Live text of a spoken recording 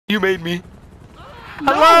You made me.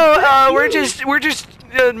 No, Hello, we're just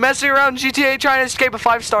messing around in GTA trying to escape a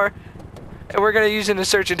 5-star. And we're gonna use an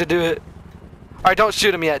insurgent to do it. Alright, don't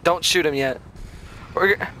shoot him yet. Don't shoot him yet.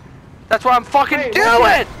 That's what I'm fucking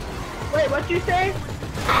doing! Wait, what'd you say?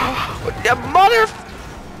 Yeah, mother...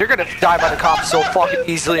 You're gonna die by the cops so fucking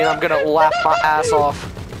easily and I'm gonna laugh my ass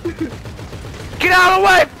off. Get out of the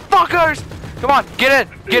way, fuckers! Come on, get in!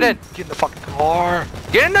 Get in! Get in the fucking car!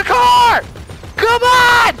 Get in the car! Come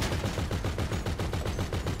on!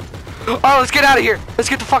 Oh, let's get out of here! Let's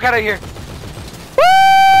get the fuck out of here! Woo!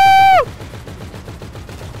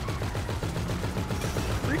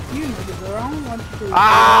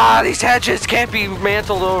 Ah, these hedges can't be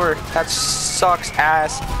mantled over. That sucks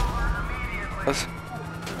ass.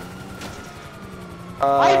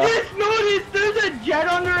 I just noticed there's a jet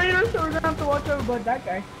on the radar, so we're gonna have to watch out about that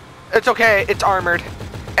guy. It's okay, it's armored.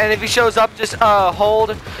 And if he shows up, just hold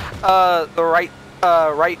the right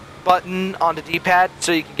button on the D-pad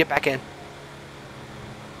so you can get back in.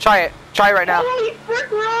 Try it. Try it right now. Holy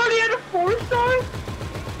frick, we're already at a 4-star?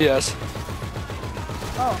 Yes.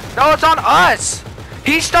 Oh. No, it's on us!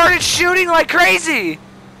 He started shooting like crazy!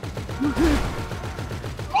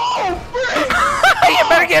 Oh, frick! You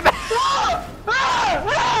better get back!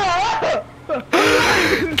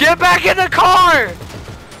 Get back in the car!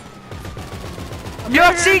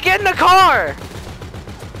 UFC, get in the car!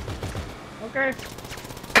 Okay.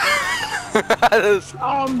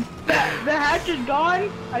 The hatch is gone.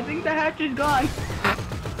 I think the hatch is gone.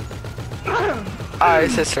 Alright,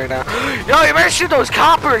 sister now. Yo, you better shoot those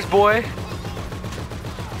coppers, boy!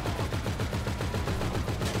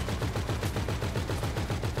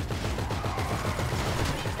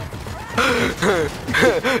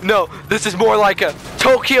 No, this is more like a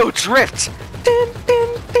Tokyo Drift.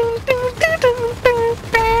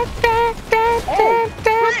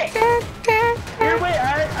 Here, wait,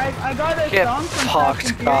 I got a Get song from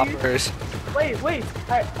fucked, coppers. Wait,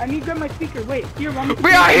 I need to get my speaker. Wait, here, one.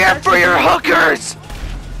 We are here for your hookers!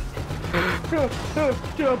 Put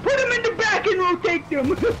them in the back and rotate them.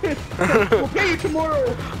 We'll pay you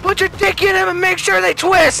tomorrow. Put your dick in them and make sure they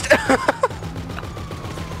twist!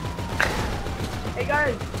 Hey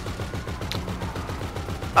guys.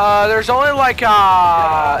 There's only like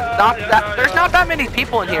there's not that many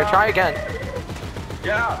people in here. Try again.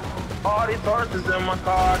 Yeah. All these horses in my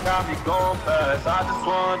car got me going fast. I just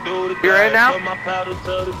wanna do the You're in now? put my pedal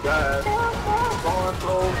to the gas. Going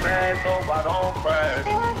so fast, hope I don't crash.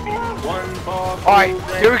 One ball. Alright,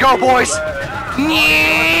 here we go, boys.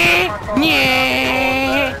 Yeah,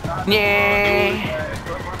 yeah, yeah.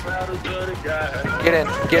 Get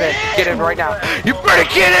in right now. You better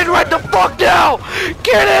get in right the fuck now!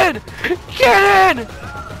 Get in! Get in!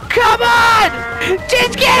 Come on!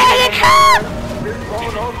 Just get in and come!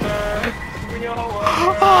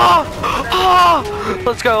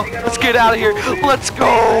 Let's go. Let's get out of here. Let's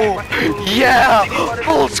go. Yeah.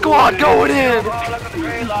 Full squad going in.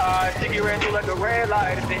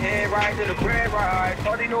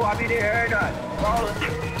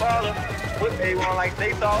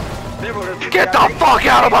 Get the fuck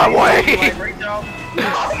out of my way. Oh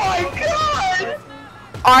my god!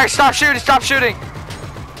 Alright, stop shooting. Stop shooting.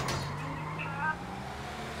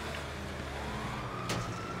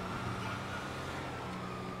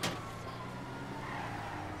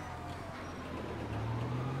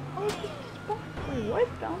 What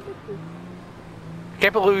sound is this?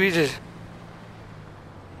 Can't believe you just...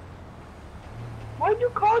 Why'd you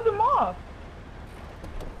call them off?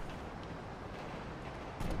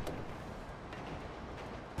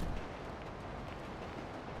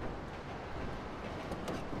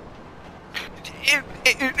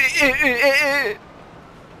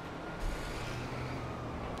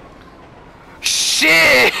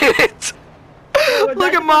 Shit!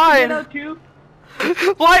 Look at mine!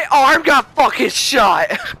 My arm got fucking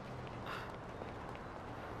shot!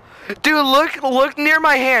 Dude, look near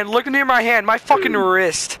my hand. Look near my hand. My fucking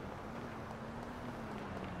wrist.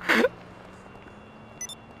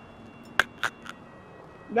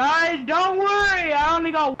 Guys, don't worry. I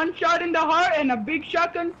only got one shot in the heart and a big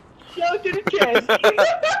shotgun shell to the chest.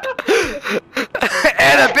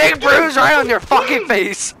 And a big bruise right on your fucking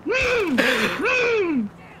face.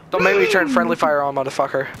 Don't make me turn friendly fire on,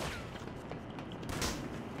 motherfucker.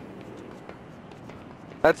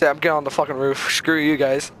 That's it. I'm getting on the fucking roof. Screw you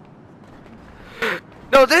guys.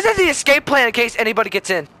 No, this is the escape plan in case anybody gets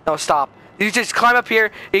in. No, stop. You just climb up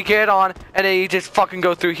here, you get on, and then you just fucking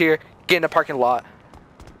go through here, get in the parking lot.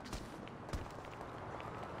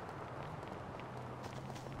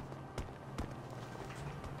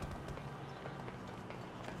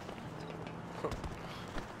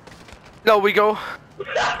 No, we go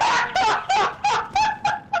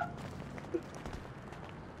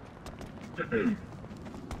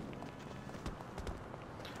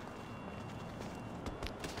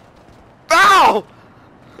Ow!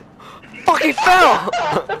 Fucking fell!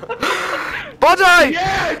 Bonsai!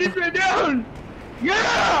 Yeah, this went down!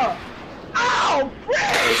 Yeah! Ow!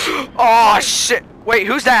 Frick! Oh shit! Wait,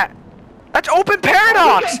 who's that? That's Open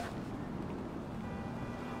Paradox!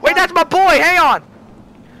 Wait, that's my boy! Hang on!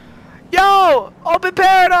 Yo! Open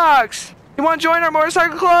Paradox! You wanna join our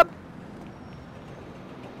motorcycle club?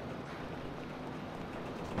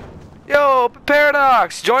 Yo, Open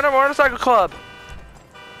Paradox! Join our motorcycle club!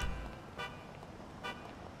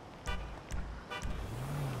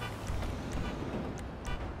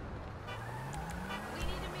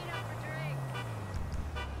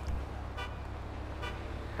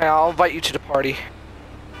 Hey, I'll invite you to the party.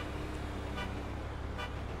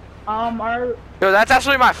 Our... Yo, that's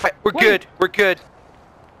actually my We're Wait. good. We're good.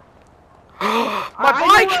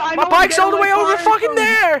 I My know bike's all the way getaway over car, fucking so-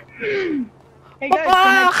 there! Hey My guys, can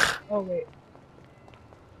I... bike! Oh wait.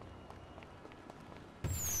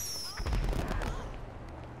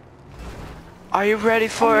 Are you ready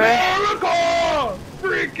for it? America!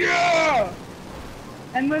 Freak yeah!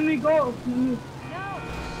 And when we go... No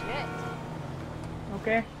shit.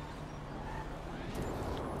 Okay.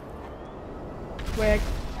 Wait,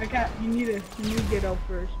 I can't... You need to get up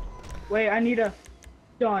first. Wait, I need a...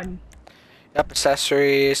 Done. Yep,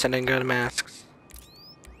 accessories and then go to masks.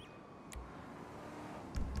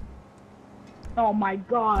 Oh my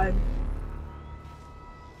god.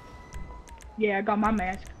 Yeah, I got my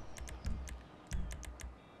mask.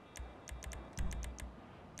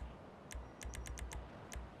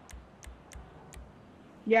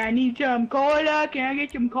 Yeah, I need some cola. Can I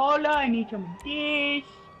get some cola? I need some of this.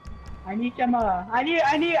 I need some I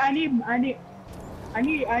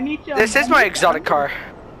need some. This is my exotic car.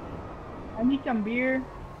 I need some beer.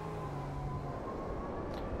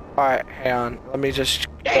 Alright, hang on. Let me just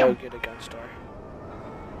go Damn. get a gun store.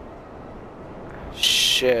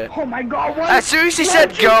 Shit. Oh my god, what? As soon as he Once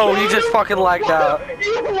said you go, killed he just him- fucking lagged out.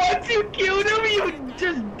 Once you killed him, you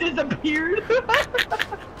just disappeared. I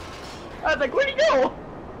was like, where'd he go?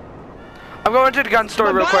 I'm going to the gun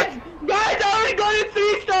store real quick. Guys, I already got a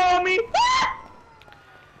 3-star on me.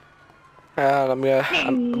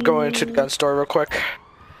 I'm going to the gun store real quick.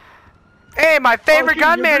 Hey, my favorite shit,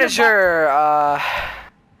 gun you're gonna manager! I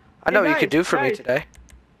know what you guys, could do for me guys. today.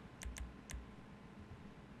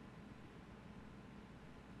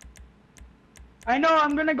 I know,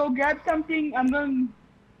 I'm gonna go grab something. I'm gonna...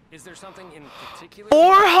 Is there something in particular?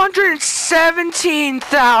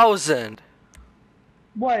 417,000!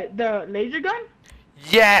 What, the laser gun?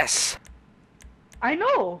 Yes! I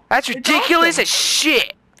know. That's It's ridiculous awesome. as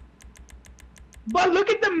shit! But look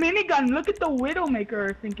at the minigun. Look at the Widowmaker,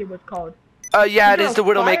 I think it was called. Yeah, it Look is at the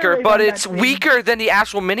the fire Widowmaker, rate but on that it's thing. weaker than the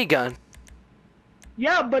actual minigun.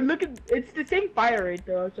 Yeah, but look at... It's the same fire rate,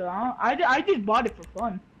 though, so I just bought it for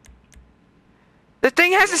fun. The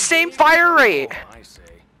thing has the same fire rate! Oh, I see.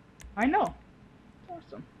 I know.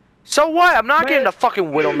 Awesome. So what? I'm not But- getting a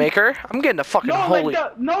fucking Widowmaker. I'm getting a fucking No, holy...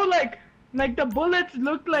 like the bullets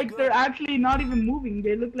look like they're actually not even moving.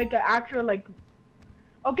 They look like an actual like.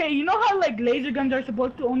 Okay, you know how like laser guns are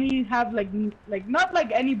supposed to only have like not like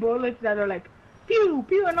any bullets that are like pew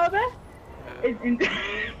pew and all that.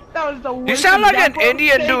 That was the worst. You sound like an example of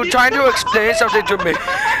Indian saying dude it. trying to explain something to me.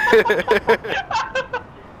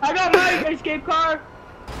 I got my escape car.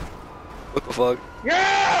 What the fuck?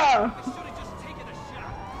 Yeah.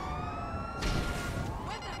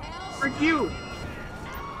 For you.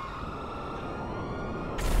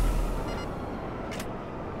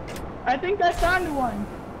 I think I found one.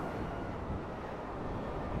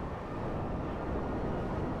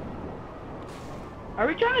 Are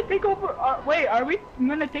we trying to take over? Wait, are we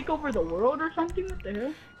gonna take over the world or something? What the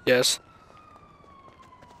hell? Yes.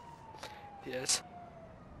 Yes.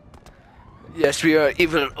 Yes, we are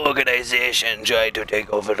evil organization trying to take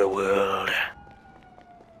over the world.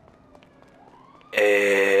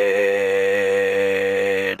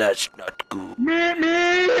 That's not good.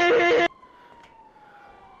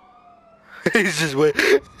 He's just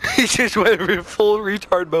went in full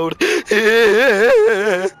retard mode.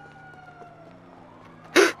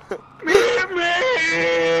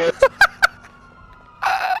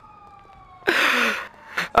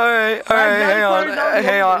 Alright,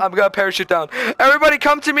 hang on, I'm gonna parachute down. Everybody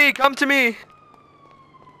come to me, come to me!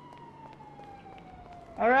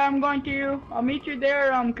 Alright, I'm going to you. I'll meet you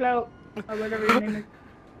there, Clout. Or whatever your name is.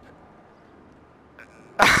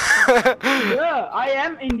 Yeah, I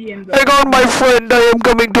am Indian, bro. Hang on, my friend, I am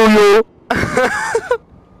coming to you.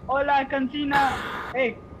 Hola, cantina.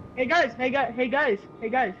 Hey guys. Try to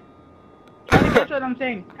guess what I'm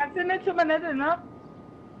saying. Cantina to maneta, no?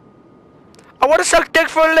 I want to suck dick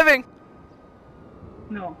for a living.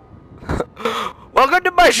 No. Welcome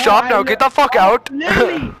to my shop now. Get the fuck out.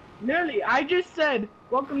 Literally, I just said,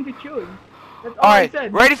 welcome to chewing. That's all I Alright,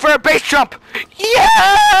 said. ready for a base jump.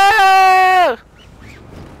 Yeah!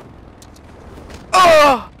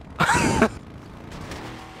 Oh!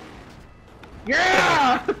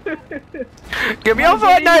 Yeah! Give me your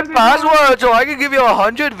Fortnite password so I can give you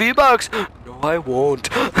 100 V-Bucks. No, I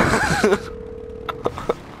won't.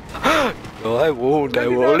 No, I won't. I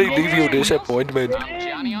will only leave you disappointment.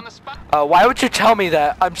 Johnny on the spot. Why would you tell me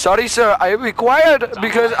that? I'm sorry, sir. I am required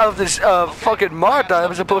because of this fucking mart.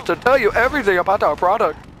 I'm supposed to tell you everything about our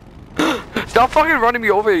product. Stop fucking running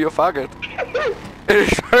me over, you faggot. It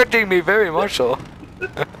is hurting me very much so.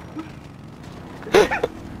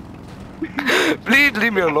 Please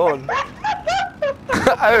leave me alone.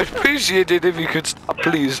 I would appreciate it if you could stop,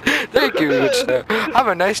 please. Thank you, good sir. Have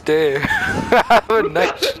a nice day. Have a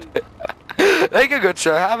nice day. Thank you, good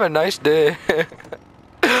sir. Have a nice day.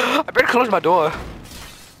 I better close my door.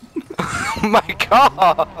 My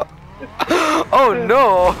God. Oh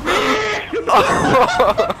no.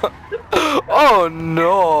 Oh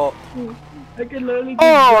no. I can literally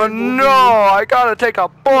Oh no. I gotta take a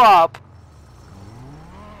bop.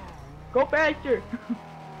 Go faster.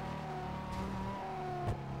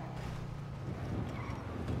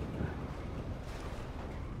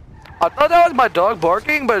 I thought that was my dog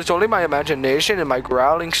barking, but it's only my imagination and my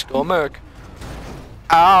growling stomach.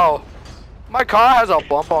 Ow. My car has a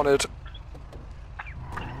bump on it.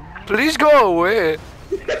 Please go away.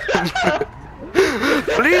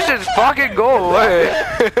 Please just fucking go away.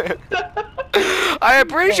 I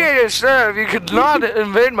appreciate it, sir, if you could not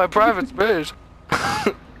invade my private space.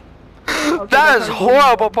 That is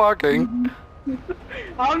horrible parking.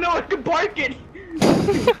 I don't know what to bark it.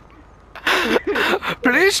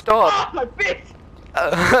 Please stop. Ah, my fist.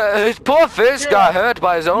 His poor fist got hurt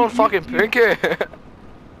by his own fucking pinky.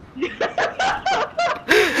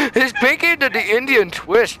 His pinky did the Indian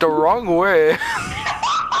twist the wrong way.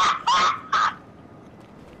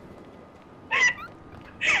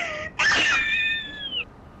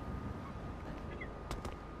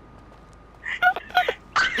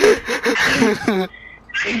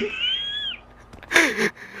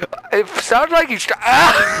 It sounds like he's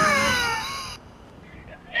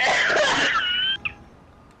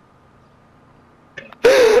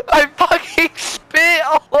I fucking spit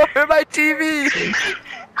all over my TV.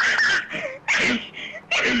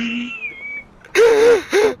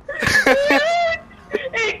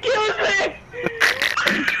 It kills me.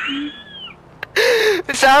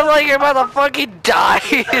 It sounds like you're about to fucking die.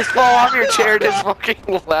 You just fall off your chair just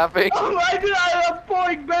fucking laughing. Oh my God, I'm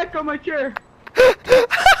falling back on my chair.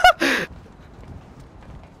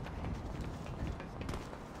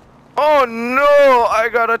 Oh no, I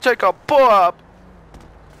gotta take a pop.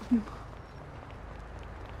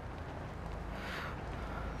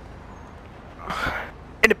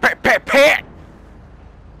 In the pet.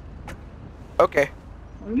 Okay.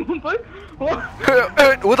 What? What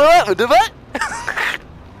the what?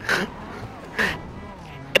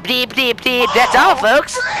 Bleep, bleep, bleep. That's all,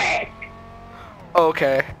 folks.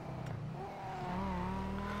 Okay.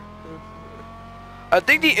 I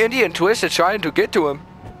think the Indian twist is trying to get to him.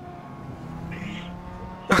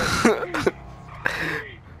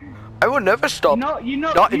 I will never stop. Not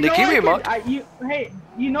in the Kiwi mod. Hey,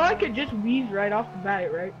 you know I could just wheeze right off the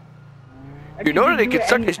bat, right? You know that he can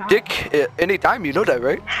suck his dick anytime, you know that,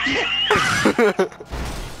 right?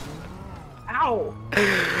 Ow!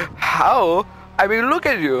 How? I mean, look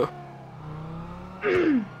at you.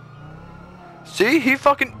 See, he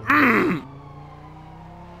fucking.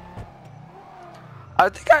 I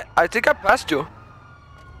think I passed you.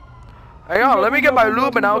 Hang on, let me get my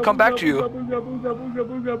lube and I'll come back to you.